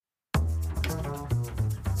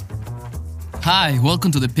Hi,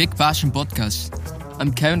 welcome to the Peak Passion Podcast.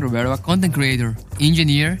 I'm Kevin Rivero, a content creator,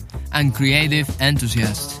 engineer, and creative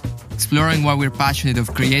enthusiast, exploring why we're passionate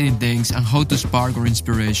of creating things and how to spark our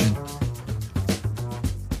inspiration.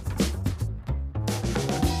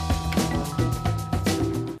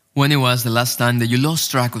 When it was the last time that you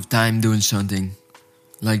lost track of time doing something,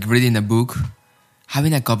 like reading a book,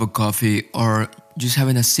 having a cup of coffee, or just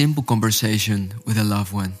having a simple conversation with a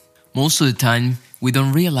loved one? Most of the time, we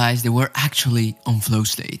don't realize that we're actually on flow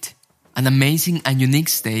state, an amazing and unique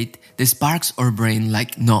state that sparks our brain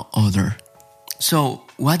like no other. So,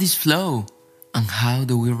 what is flow and how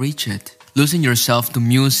do we reach it? Losing yourself to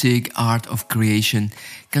music, art of creation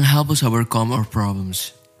can help us overcome our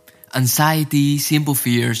problems, anxiety, simple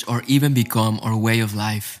fears, or even become our way of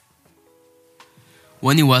life.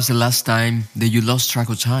 When it was the last time that you lost track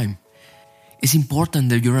of time? It's important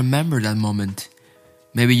that you remember that moment.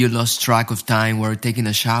 Maybe you lost track of time while taking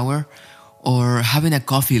a shower or having a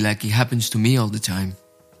coffee like it happens to me all the time.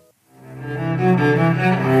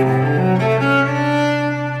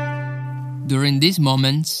 During these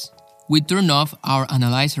moments, we turn off our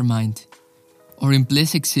analyzer mind. Our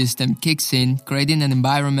implicit system kicks in, creating an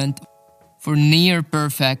environment for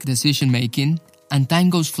near-perfect decision-making, and time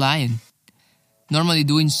goes flying. Normally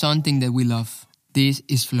doing something that we love. This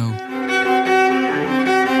is flow.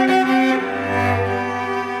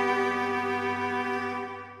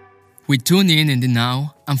 We tune in the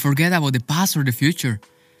now and forget about the past or the future.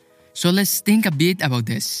 So let's think a bit about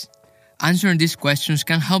this. Answering these questions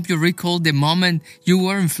can help you recall the moment you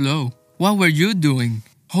were in flow. What were you doing?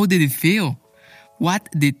 How did it feel? What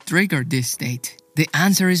did trigger this state? The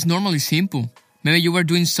answer is normally simple. Maybe you were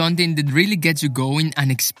doing something that really gets you going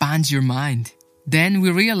and expands your mind. Then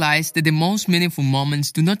we realize that the most meaningful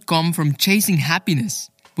moments do not come from chasing happiness,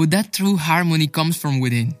 but that true harmony comes from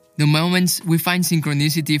within. The moments we find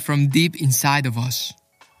synchronicity from deep inside of us.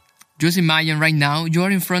 Just imagine right now you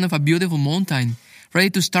are in front of a beautiful mountain,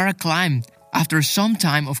 ready to start a climb. After some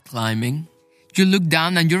time of climbing, you look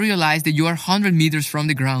down and you realize that you are 100 meters from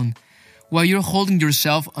the ground, while you're holding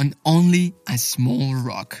yourself on only a small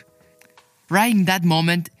rock. Right in that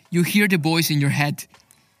moment, you hear the voice in your head.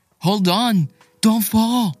 Hold on, don't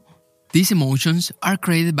fall. These emotions are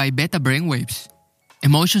created by beta brainwaves.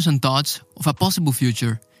 Emotions and thoughts of a possible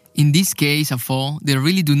future. In this case, a fall, they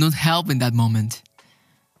really do not help in that moment.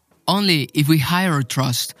 Only if we hire our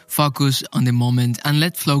trust, focus on the moment, and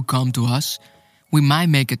let flow come to us, we might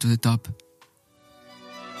make it to the top.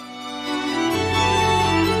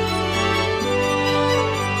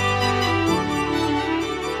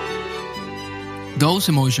 Those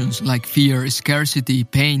emotions like fear, scarcity,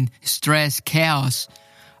 pain, stress, chaos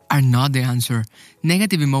are not the answer.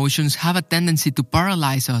 Negative emotions have a tendency to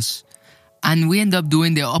paralyze us, and we end up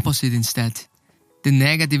doing the opposite instead. The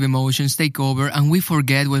negative emotions take over and we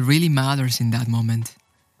forget what really matters in that moment.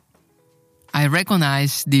 I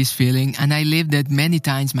recognize this feeling and I lived it many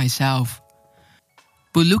times myself.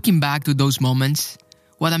 But looking back to those moments,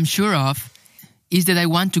 what I'm sure of is that I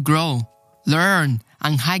want to grow, learn,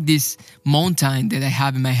 and hike this mountain that I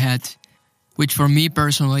have in my head, which for me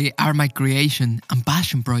personally are my creation and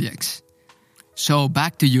passion projects. So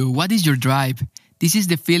back to you, what is your drive? This is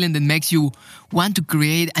the feeling that makes you want to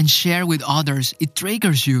create and share with others. It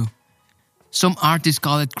triggers you. Some artists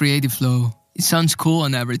call it creative flow. It sounds cool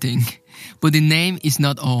and everything, but the name is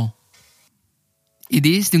not all. It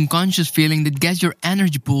is the unconscious feeling that gets your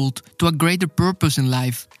energy pulled to a greater purpose in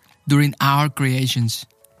life during our creations.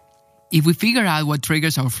 If we figure out what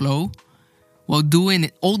triggers our flow, while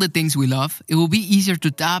doing all the things we love, it will be easier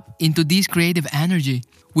to tap into this creative energy,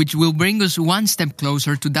 which will bring us one step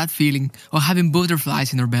closer to that feeling of having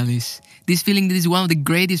butterflies in our bellies. This feeling that is one of the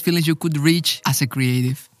greatest feelings you could reach as a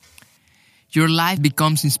creative. Your life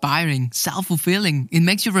becomes inspiring, self-fulfilling. It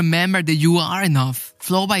makes you remember that you are enough.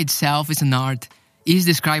 Flow by itself is an art. It is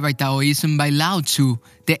described by Taoism by Lao Tzu,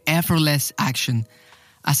 the effortless action,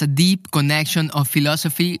 as a deep connection of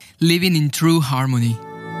philosophy living in true harmony.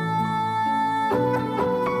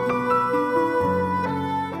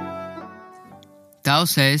 Tao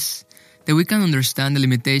says that we can understand the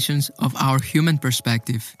limitations of our human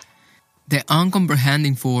perspective, the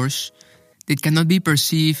uncomprehending force that cannot be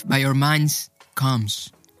perceived by our minds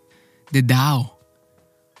comes. The Tao.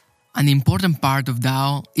 An important part of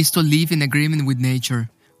Tao is to live in agreement with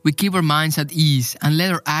nature. We keep our minds at ease and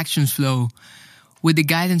let our actions flow with the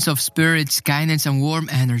guidance of spirits, kindness, and warm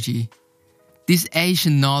energy. This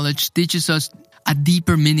ancient knowledge teaches us a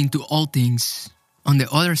deeper meaning to all things. On the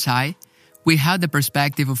other side, we have the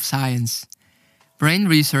perspective of science. Brain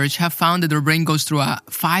research have found that our brain goes through a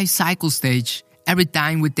 5-cycle stage every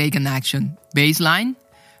time we take an action. Baseline,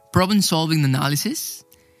 problem-solving analysis,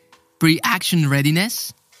 pre-action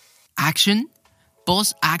readiness, action,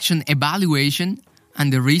 post-action evaluation,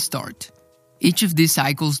 and the restart. Each of these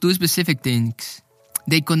cycles do specific things.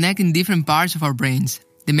 They connect in different parts of our brains.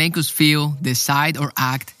 They make us feel, decide, or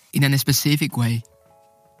act in a specific way.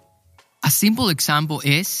 A simple example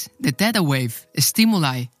is the theta wave,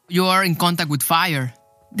 stimuli. You are in contact with fire.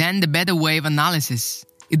 Then the beta wave analysis.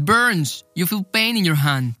 It burns. You feel pain in your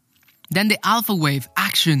hand. Then the alpha wave,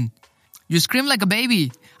 action. You scream like a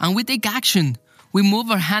baby, and we take action. We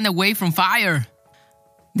move our hand away from fire.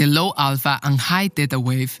 The low alpha and high theta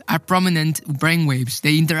wave are prominent brain waves.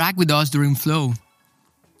 They interact with us during flow.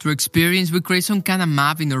 Through experience, we create some kind of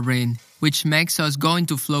map in our brain, which makes us go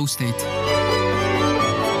into flow state.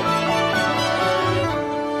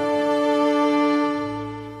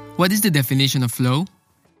 What is the definition of flow?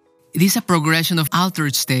 It is a progression of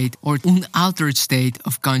altered state or unaltered state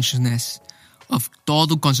of consciousness, of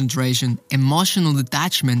total concentration, emotional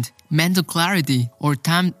detachment, mental clarity, or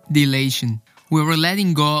time dilation. We were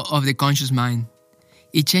letting go of the conscious mind.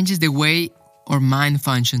 It changes the way our mind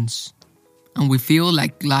functions, and we feel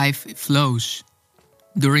like life flows.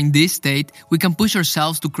 During this state, we can push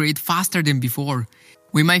ourselves to create faster than before.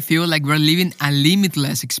 We might feel like we're living a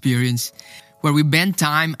limitless experience, where we bend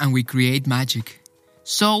time and we create magic.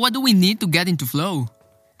 So what do we need to get into flow?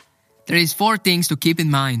 There is 4 things to keep in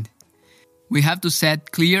mind. We have to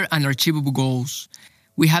set clear and achievable goals.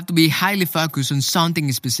 We have to be highly focused on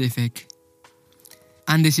something specific.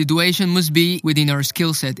 And the situation must be within our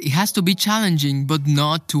skill set. It has to be challenging, but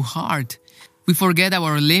not too hard. We forget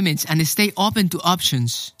our limits and stay open to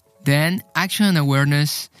options. Then, action and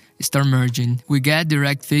awareness start merging. We get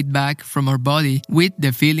direct feedback from our body with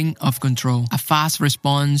the feeling of control. A fast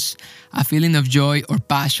response, a feeling of joy or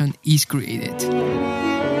passion is created.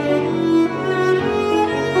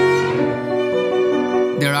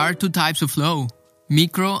 There are 2 types of flow,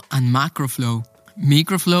 micro and macro flow.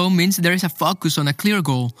 Micro flow means there is a focus on a clear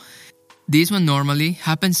goal. This one normally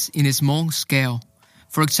happens in a small scale.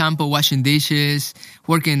 For example, washing dishes,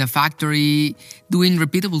 working in a factory, doing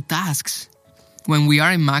repeatable tasks. When we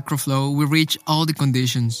are in macro flow, we reach all the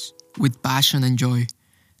conditions with passion and joy.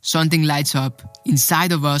 Something lights up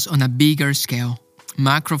inside of us on a bigger scale.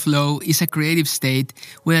 Macro flow is a creative state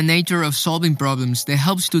with a nature of solving problems that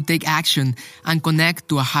helps to take action and connect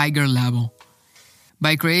to a higher level.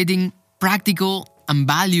 By creating practical and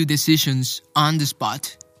value decisions on the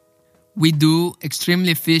spot, we do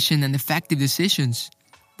extremely efficient and effective decisions.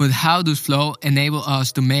 But how does flow enable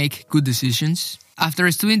us to make good decisions? After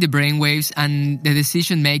studying the brainwaves and the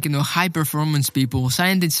decision-making of high-performance people,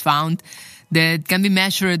 scientists found that can be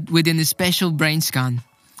measured within a special brain scan.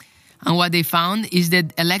 And what they found is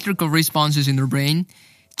that electrical responses in their brain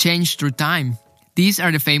change through time. These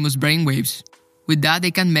are the famous brainwaves. With that,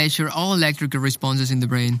 they can measure all electrical responses in the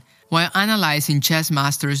brain. While analyzing chess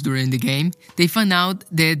masters during the game, they found out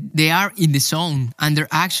that they are in the zone and their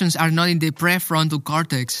actions are not in the prefrontal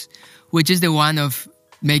cortex, which is the one of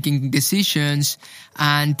making decisions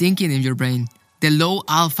and thinking in your brain. The low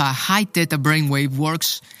alpha, high theta brainwave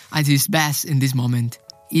works at its best in this moment.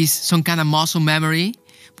 It's some kind of muscle memory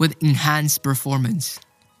with enhanced performance.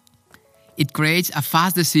 It creates a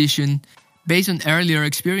fast decision based on earlier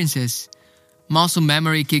experiences. Muscle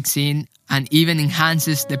memory kicks in and even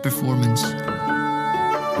enhances the performance.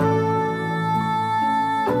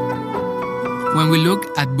 When we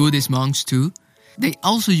look at Buddhist monks too, they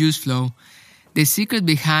also use flow. The secret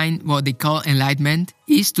behind what they call enlightenment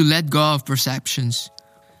is to let go of perceptions.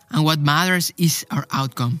 And what matters is our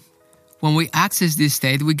outcome. When we access this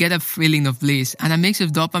state, we get a feeling of bliss and a mix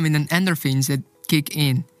of dopamine and endorphins that kick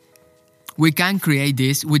in. We can create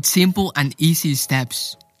this with simple and easy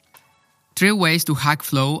steps. 3 ways to hack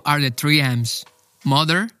flow are the 3 M's: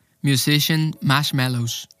 mother, musician,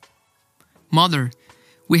 marshmallows. Mother,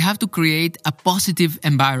 we have to create a positive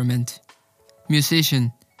environment.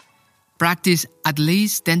 Musician, practice at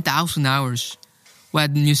least 10,000 hours,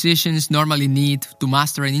 what musicians normally need to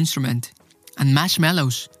master an instrument. And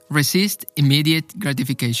marshmallows, resist immediate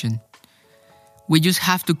gratification. We just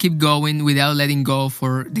have to keep going without letting go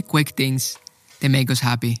for the quick things that make us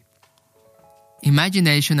happy.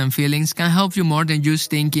 Imagination and feelings can help you more than just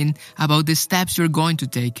thinking about the steps you're going to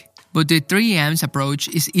take. But the 3 M's approach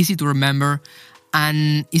is easy to remember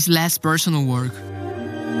and is less personal work.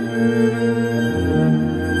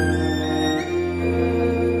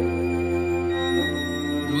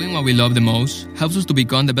 Doing what we love the most helps us to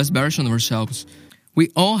become the best version of ourselves. We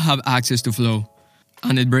all have access to flow,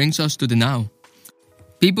 and it brings us to the now.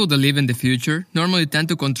 People that live in the future normally tend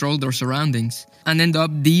to control their surroundings and end up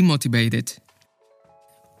demotivated.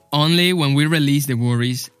 Only when we release the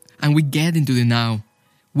worries and we get into the now,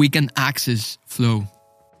 we can access flow.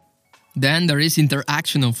 Then there is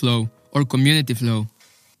interactional flow or community flow.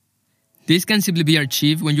 This can simply be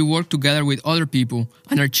achieved when you work together with other people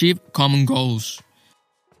and achieve common goals.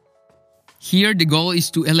 Here, the goal is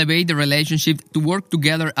to elevate the relationship to work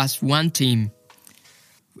together as one team.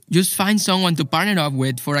 Just find someone to partner up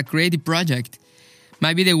with for a creative project.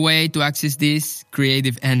 Might be the way to access this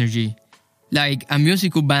creative energy. Like a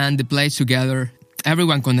musical band that plays together,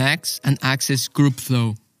 everyone connects and access group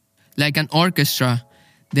flow. Like an orchestra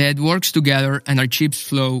that works together and achieves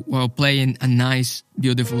flow while playing a nice,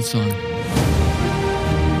 beautiful song.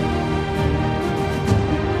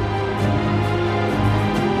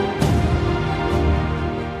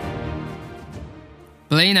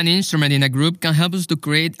 Playing an instrument in a group can help us to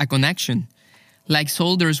create a connection, like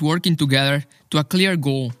soldiers working together to a clear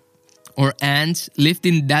goal, or ants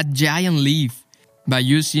lifting that giant leaf by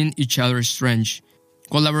using each other's strength.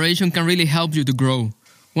 Collaboration can really help you to grow.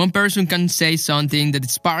 One person can say something that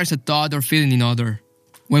sparks a thought or feeling in other.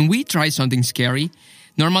 When we try something scary,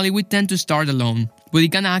 normally we tend to start alone, but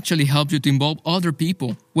it can actually help you to involve other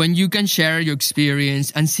people. When you can share your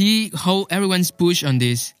experience and see how everyone's pushed on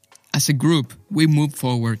this, as a group, we move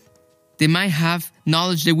forward. They might have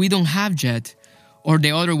knowledge that we don't have yet, or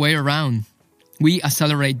the other way around. We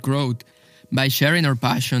accelerate growth by sharing our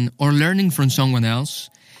passion or learning from someone else.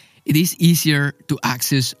 It is easier to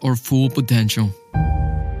access our full potential.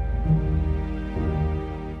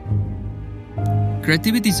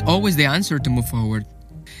 Creativity is always the answer to move forward.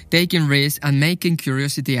 Taking risks and making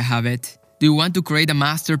curiosity a habit. Do you want to create a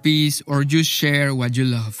masterpiece or just share what you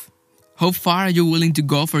love? How far are you willing to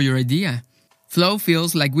go for your idea? Flow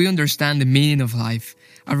feels like we understand the meaning of life,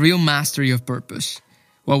 a real mastery of purpose,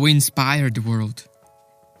 while we inspire the world.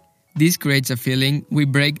 This creates a feeling we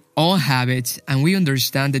break all habits and we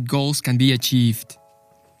understand that goals can be achieved.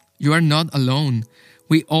 You are not alone.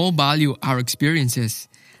 We all value our experiences,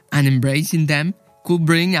 and embracing them could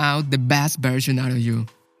bring out the best version out of you.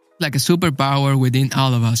 Like a superpower within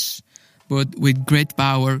all of us, but with great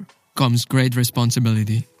power comes great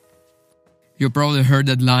responsibility. You probably heard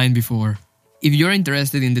that line before. If you're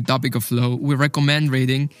interested in the topic of flow, we recommend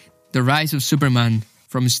reading The Rise of Superman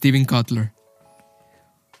from Steven Kotler.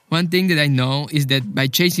 One thing that I know is that by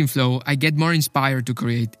chasing flow, I get more inspired to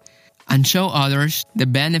create and show others the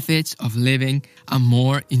benefits of living a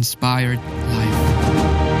more inspired life.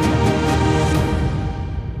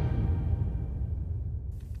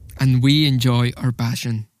 And we enjoy our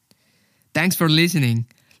passion. Thanks for listening.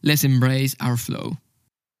 Let's embrace our flow.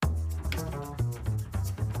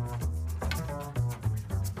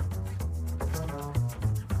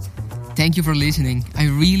 Thank you for listening. I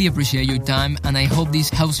really appreciate your time, and I hope this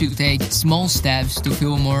helps you take small steps to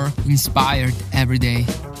feel more inspired every day.